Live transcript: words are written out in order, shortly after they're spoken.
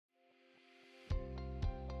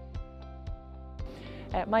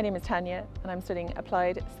My name is Tanya and I'm studying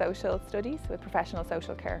Applied Social Studies with Professional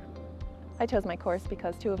Social Care. I chose my course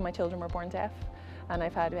because two of my children were born deaf, and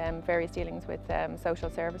I've had various dealings with social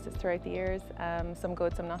services throughout the years, some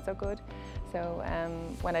good, some not so good. So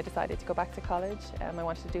when I decided to go back to college, I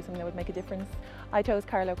wanted to do something that would make a difference. I chose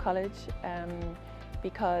Carlow College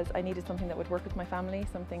because I needed something that would work with my family,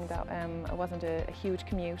 something that wasn't a huge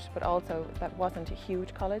commute, but also that wasn't a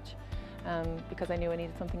huge college, because I knew I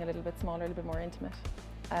needed something a little bit smaller, a little bit more intimate.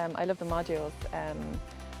 I love the modules.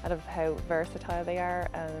 I love how versatile they are.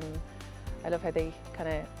 I love how they kind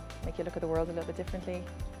of make you look at the world a little bit differently.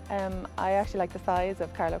 I actually like the size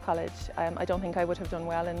of Carlow College. I don't think I would have done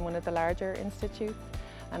well in one of the larger institutes,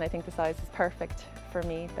 and I think the size is perfect for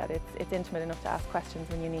me, that it's intimate enough to ask questions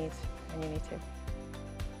when you need to.